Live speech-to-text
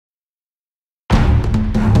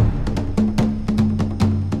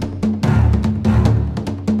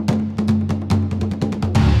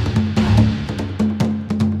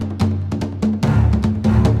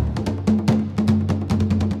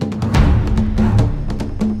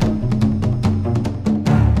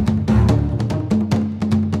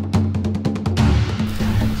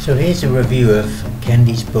So here's a review of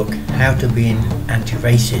Kendi's book, How to Be an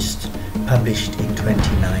Anti-Racist, published in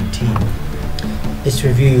 2019. This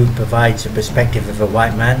review provides a perspective of a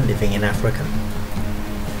white man living in Africa.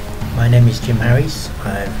 My name is Jim Harries.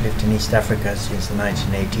 I've lived in East Africa since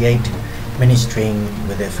 1988, ministering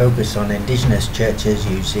with a focus on indigenous churches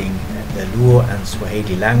using the Luo and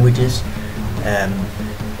Swahili languages,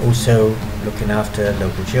 also looking after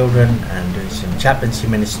local children and doing some chaplaincy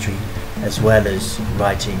ministry, as well as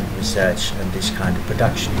writing, research and this kind of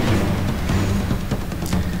production.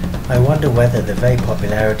 I wonder whether the very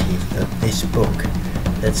popularity of this book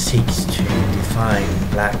that seeks to define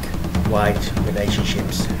black-white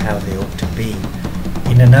relationships, how they ought to be,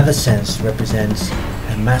 in another sense represents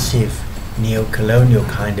a massive neo-colonial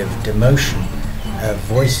kind of demotion of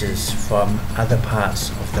voices from other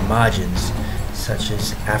parts of the margins, such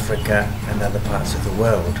as Africa and other parts of the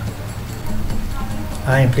world.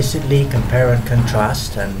 I implicitly compare and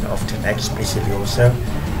contrast, and often explicitly also,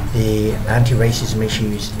 the anti-racism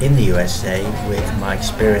issues in the USA with my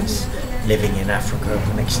experience living in Africa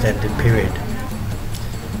over an extended period.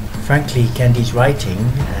 Frankly, Kendi's writing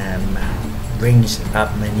brings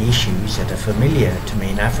up many issues that are familiar to me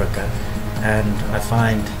in Africa, and I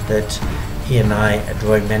find that he and I are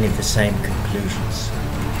drawing many of the same conclusions.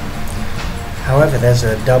 However, there's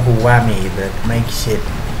a double whammy that makes it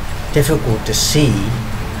difficult to see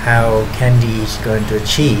how Kendi is going to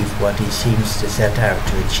achieve what he seems to set out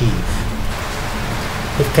to achieve.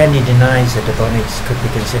 If Kendi denies that Ebonics could be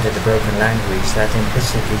considered a broken language, that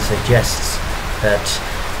implicitly suggests that,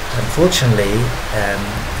 unfortunately,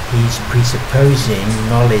 he's presupposing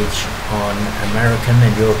knowledge on American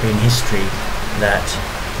and European history that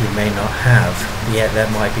he may not have, yet that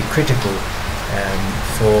might be critical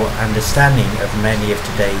for understanding of many of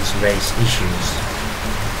today's race issues.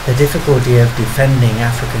 The difficulty of defending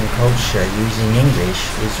African culture using English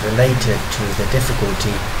is related to the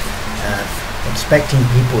difficulty of expecting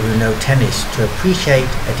people who know tennis to appreciate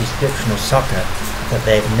a description of soccer that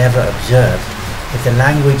they've never observed if the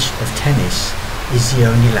language of tennis is the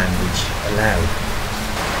only language allowed.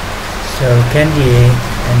 So Kendi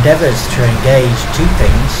endeavours to engage two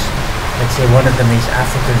things. Let's say one of them is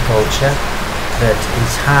African culture, that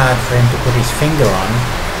it's hard for him to put his finger on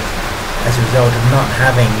as a result of not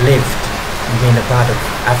having lived and been a part of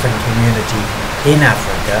African community in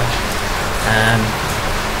Africa.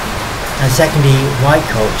 And secondly, white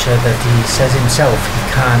culture that he says himself he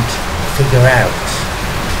can't figure out.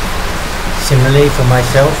 Similarly, for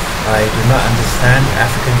myself, I do not understand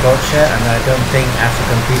African culture, and I don't think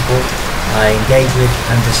African people I engage with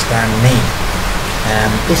understand me.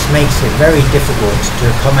 This makes it very difficult to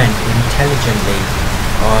comment intelligently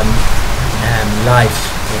on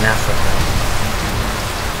life in Africa.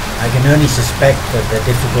 I can only suspect that the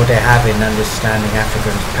difficulty I have in understanding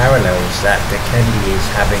Africans parallels that Kendi is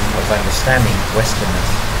having of understanding Westerners.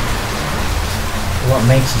 What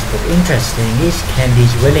makes this book interesting is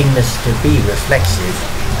Kendi's willingness to be reflexive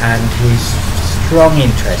and his strong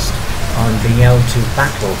interest on being able to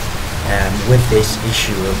battle with this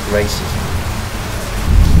issue of racism.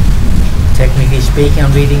 Technically speaking,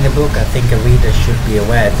 on reading the book, I think a reader should be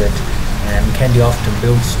aware that Kendi often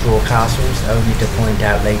builds straw castles only to point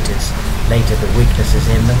out later the weaknesses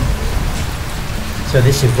in them. So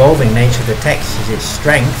this evolving nature of the text is its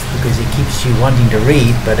strength because it keeps you wanting to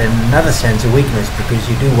read, but in another sense a weakness because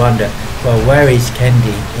you do wonder, well, where is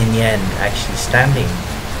Kendi in the end actually standing?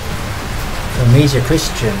 For me as a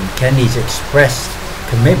Christian, Kendi's expressed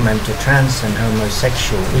commitment to trans and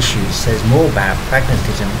homosexual issues says more about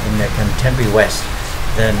pragmatism in the contemporary West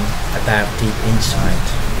than about deep insight.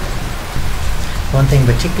 One thing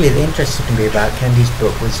particularly that interested me about Kendi's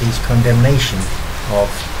book was his condemnation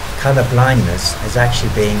of colour blindness as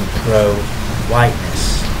actually being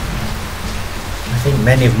pro-whiteness. I think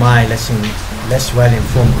many of my less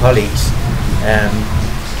well-informed colleagues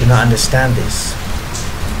do not understand this.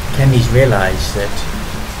 Kendi's realised that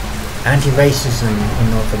anti-racism in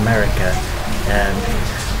North America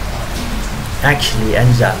actually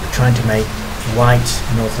ends up trying to make white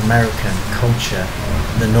North American culture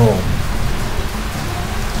the norm.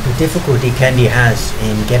 The difficulty Kendi has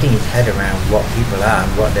in getting his head around what people are and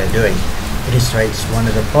what they're doing illustrates one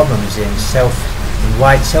of the problems in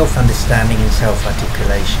white self-understanding and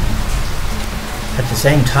self-articulation. At the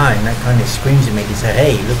same time, that kind of screams at me to say,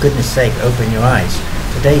 hey, for goodness sake, open your eyes.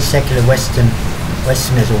 Today's secular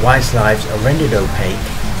Westerners or whites' lives are rendered opaque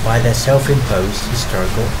by their self-imposed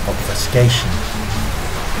historical obfuscation.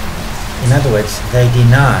 In other words, they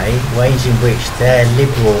deny ways in which their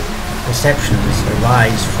liberal perceptions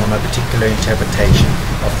arise from a particular interpretation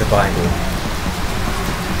of the Bible.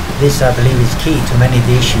 This, I believe, is key to many of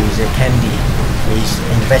the issues that Kendi is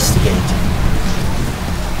investigating.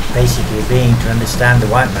 Basically being to understand the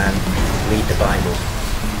white man, read the Bible.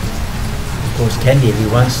 Of course, Kendi, if he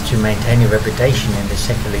wants to maintain a reputation in the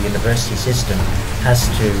secular university system, has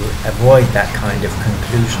to avoid that kind of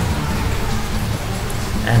conclusion.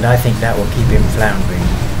 And I think that will keep him floundering.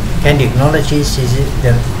 Kendi acknowledges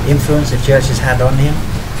the influence the church has had on him,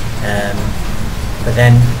 but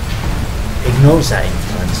then ignores that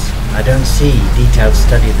influence. I don't see detailed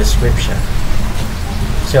study of the scripture.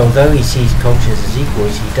 So although he sees cultures as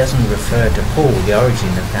equals, he doesn't refer to Paul, the origin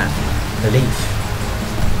of that belief.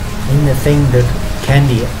 In the thing that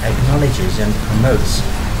Kendi acknowledges and promotes,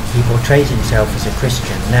 he portrays himself as a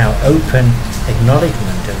Christian. Now, open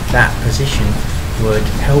acknowledgement of that position would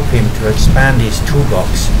help him to expand his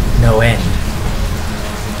toolbox no end.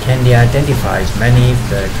 Kendi identifies many of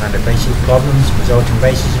the kind of basic problems resulting in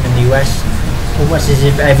racism in the US, almost as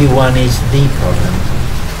if everyone is the problem.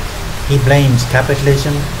 He blames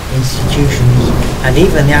capitalism, institutions, and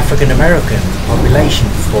even the African American population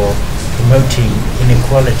for promoting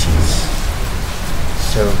inequalities.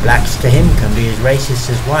 So blacks to him can be as racist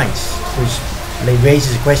as whites, which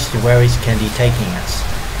raises the question, where is Kendi taking us?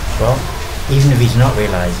 Well, even if he's not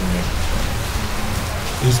realizing it,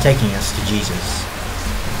 he's taking us to Jesus.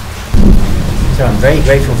 So I'm very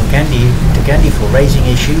grateful to Kendi for raising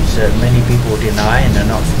issues that many people deny and are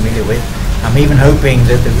not familiar with. I'm even hoping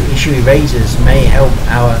that the issue he raises may help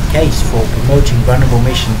our case for promoting vulnerable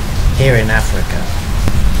mission here in Africa.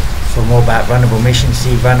 For more about vulnerable mission,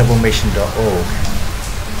 see vulnerablemission.org.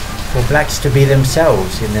 For blacks to be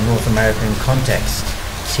themselves in the North American context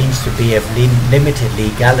seems to be of limited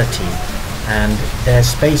legality, and their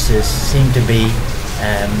spaces seem to be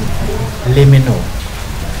liminal.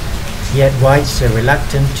 Yet whites are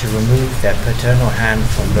reluctant to remove their paternal hand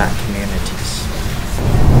from black communities.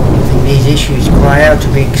 I think these issues cry out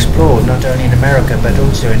to be explored not only in America but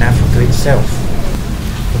also in Africa itself.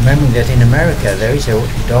 Remembering that in America there is a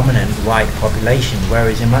dominant white population,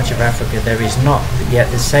 whereas in much of Africa there is not,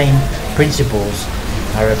 yet the same principles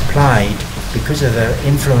are applied because of the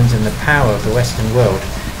influence and the power of the Western world,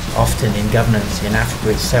 often in governance in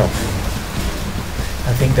Africa itself.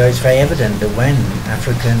 I think though it's very evident that when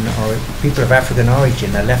people of African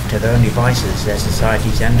origin are left to their own devices, their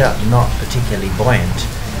societies end up not particularly buoyant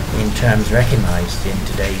in terms recognized in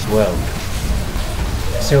today's world.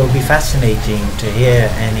 So it will be fascinating to hear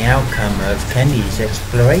any outcome of Kendi's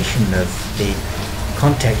exploration of the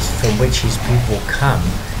context from which his people come,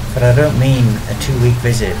 but I don't mean a 2-week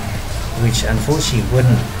visit, which unfortunately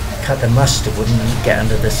wouldn't cut the mustard, wouldn't get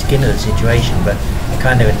under the skin of the situation, but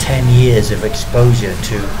kind of a 10 years of exposure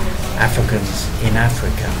to Africans in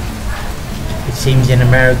Africa. It seems in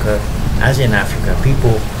America, as in Africa,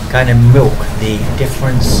 people kind of milk the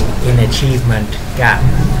difference in achievement gap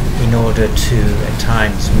in order to, at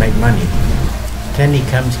times, make money. Kendi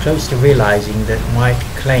comes close to realizing that white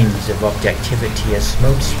claims of objectivity are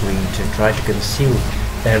smokescreen to try to conceal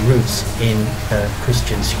their roots in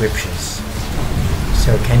Christian scriptures.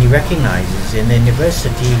 So Kendi recognizes in the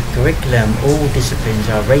university curriculum all disciplines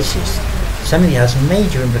are racist, something that has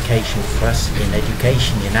major implications for us in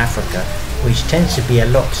education in Africa, which tends to be a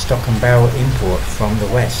lock, stock and barrel import from the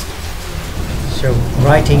West. So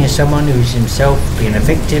writing as someone who's himself been a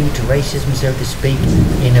victim to racism, so to speak,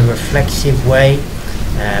 in a reflexive way,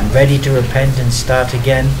 ready to repent and start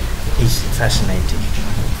again, is fascinating.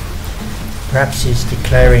 Perhaps his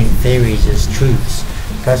declaring theories as truths,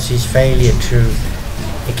 plus his failure to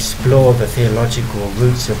explore the theological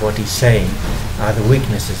roots of what he's saying, are the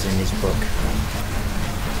weaknesses in his book.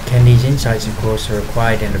 Kendi's insights, of course, are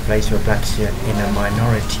required in a place where blacks are in a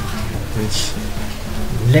minority, which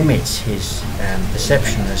limits his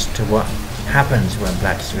perception as to what happens when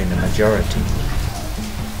blacks are in the majority.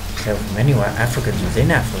 So for many Africans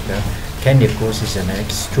within Africa, Kendi, of course, is in an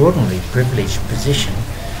extraordinarily privileged position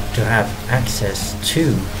to have access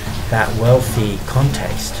to that wealthy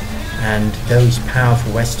context and those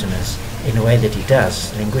powerful Westerners in a way that he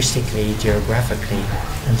does, linguistically, geographically,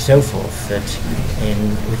 and so forth, that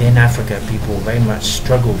within Africa people very much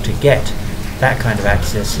struggle to get that kind of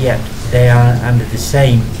access, yet they are under the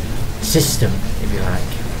same system, if you like.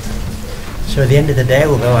 So at the end of the day,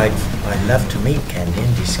 although I'd love to meet Kendi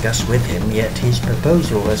and discuss with him, yet his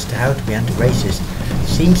proposal as to how to be anti-racist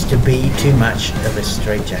seems to be too much of a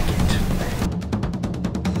straitjacket.